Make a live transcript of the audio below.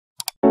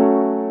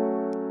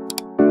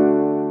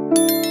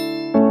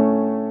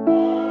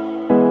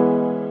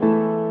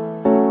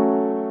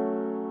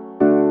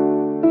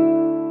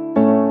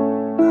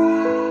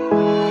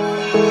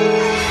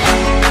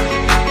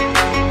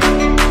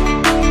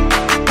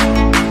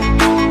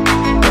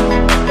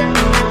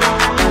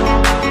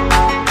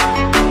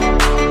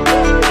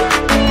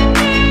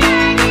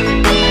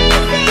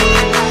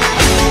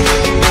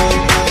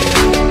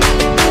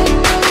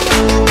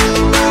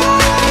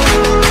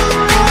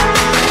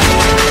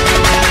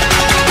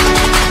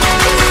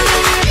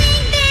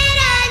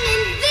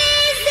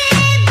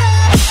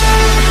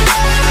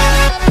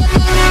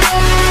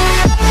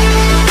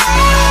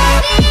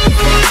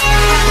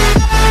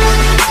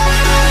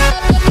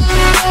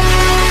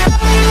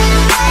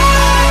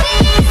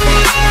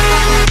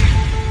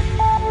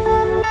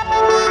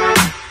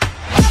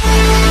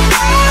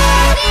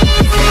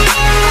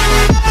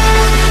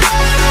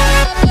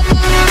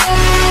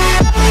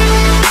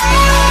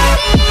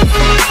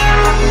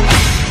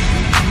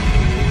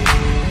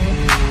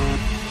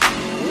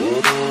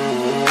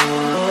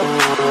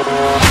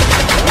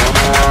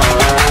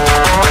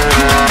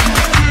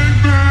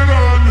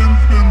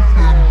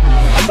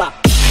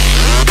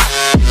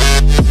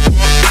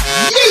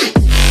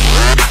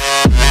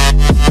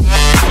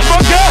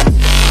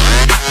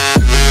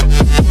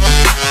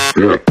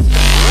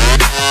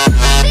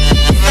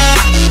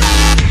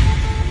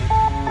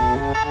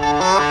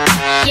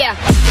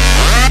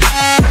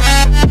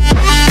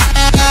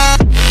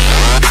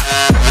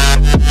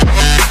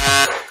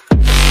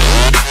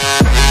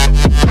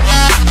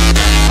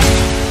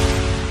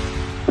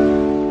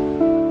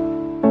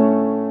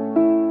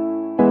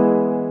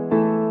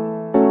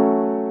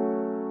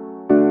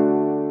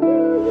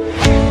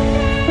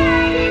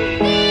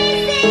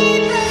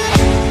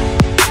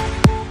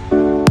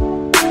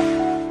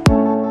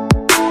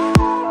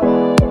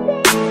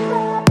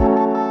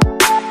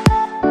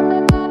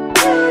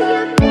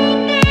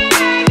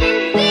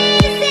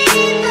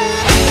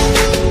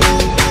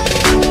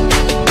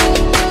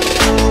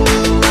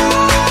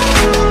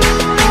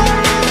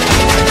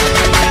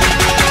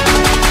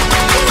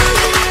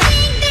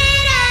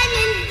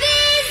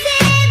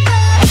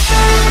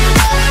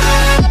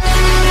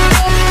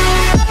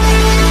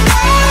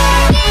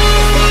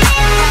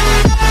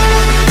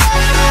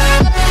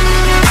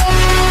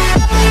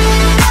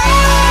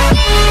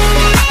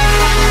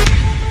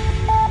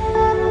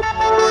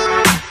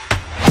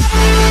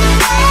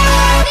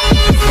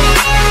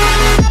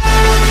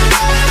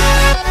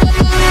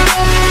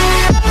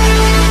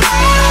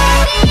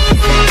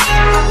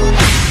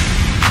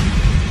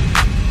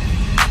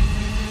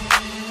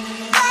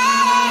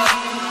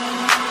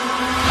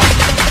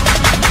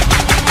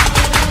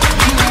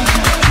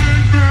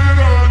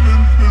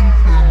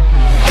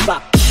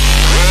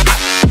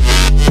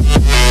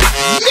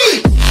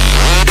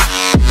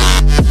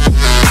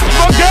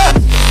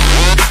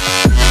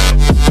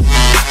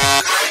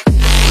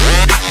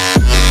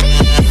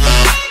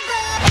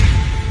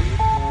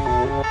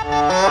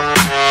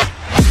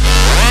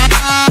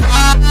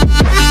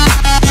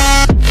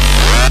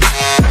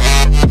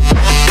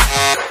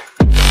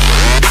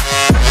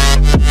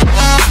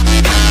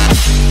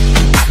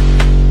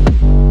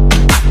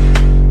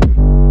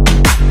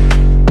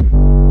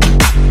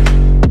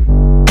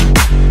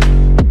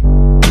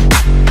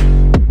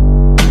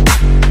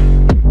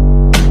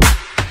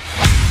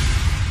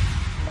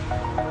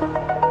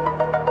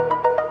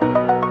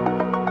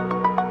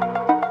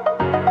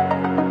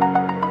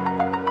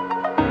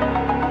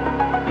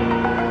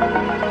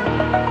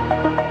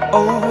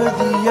over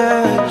the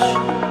edge,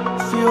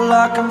 feel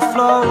like I'm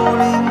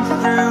floating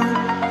through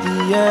the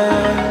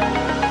air.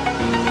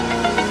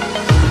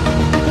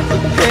 The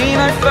pain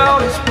I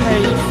felt is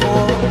paid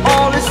for,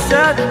 all is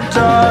said and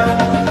done.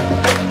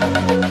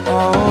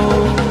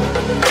 Oh,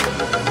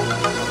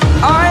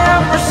 I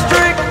am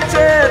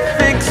restricted,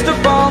 fixed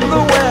upon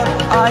the web.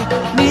 I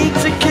need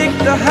to kick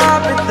the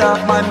habit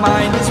that my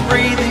mind is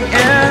breathing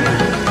in.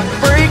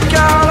 Break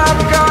out,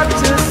 I've got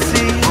to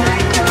see.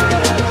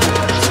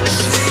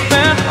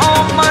 Spent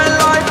all my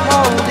life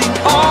holding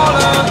all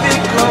of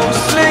it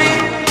closely.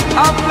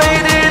 I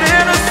played it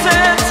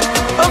innocent,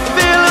 a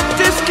feel of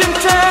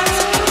discontent.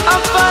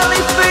 I'm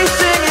finally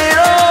facing it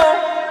all,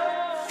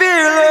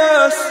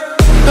 fearless.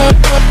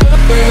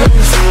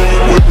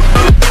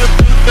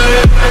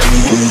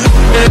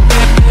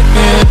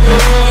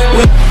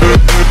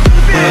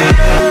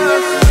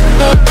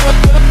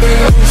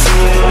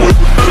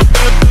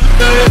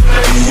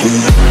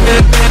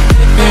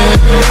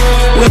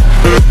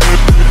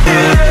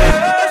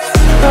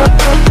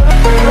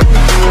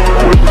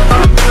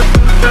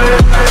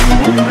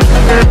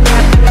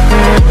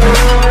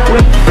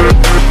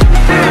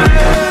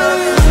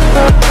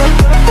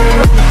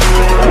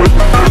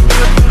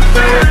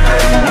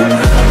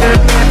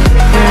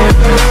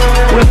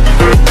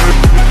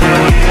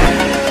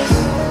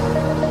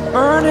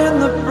 Burning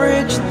the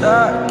bridge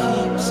that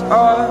keeps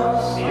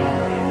us.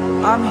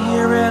 I'm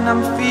here and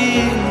I'm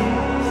feeling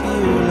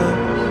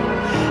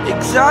fearless.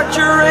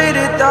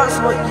 Exaggerated, that's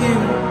what you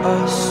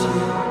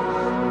assume.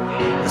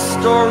 The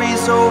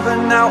story's over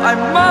now, I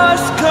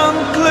must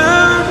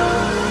conclude.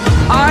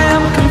 I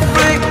am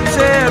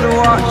conflicted,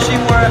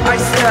 watching where I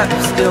step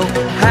still,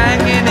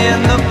 hanging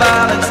in the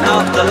balance.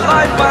 Not the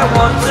life I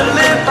want to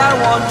live, I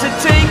want to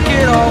take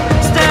it all.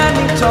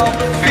 Standing tall,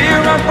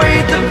 fear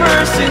outweighed the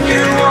person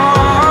you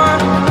are.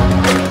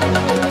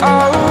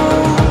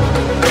 Oh,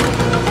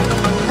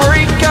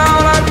 break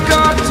out, I've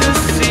got to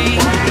see.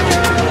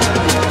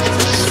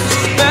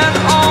 Spent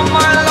all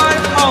my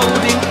life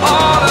holding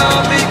all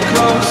of it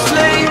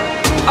closely.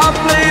 I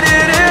played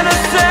it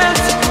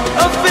innocent,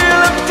 a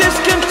feel of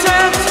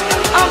discontent.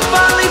 I'm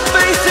finally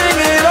facing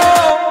it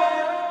all,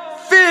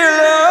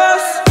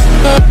 fearless.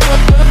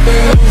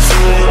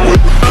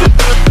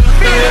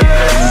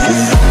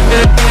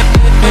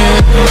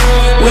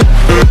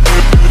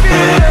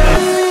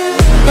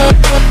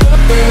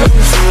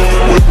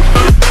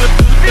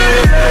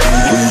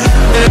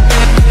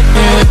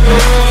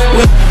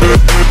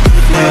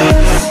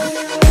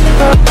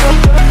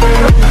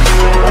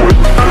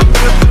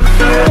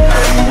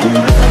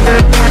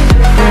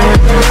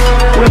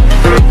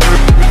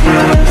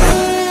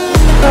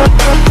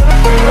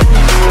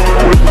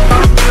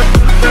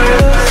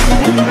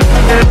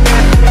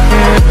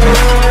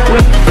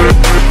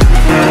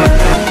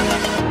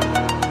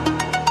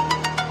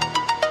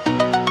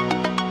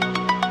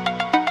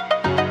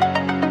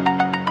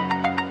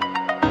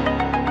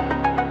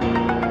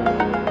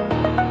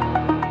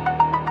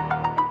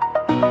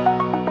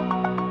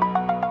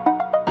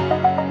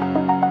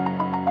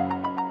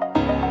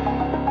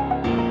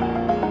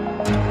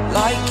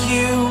 Like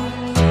you,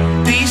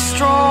 be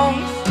strong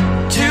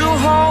to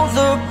hold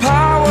the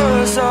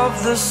powers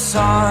of the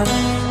sun.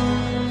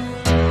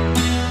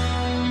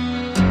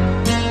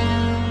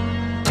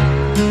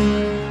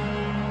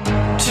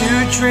 To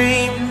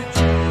dream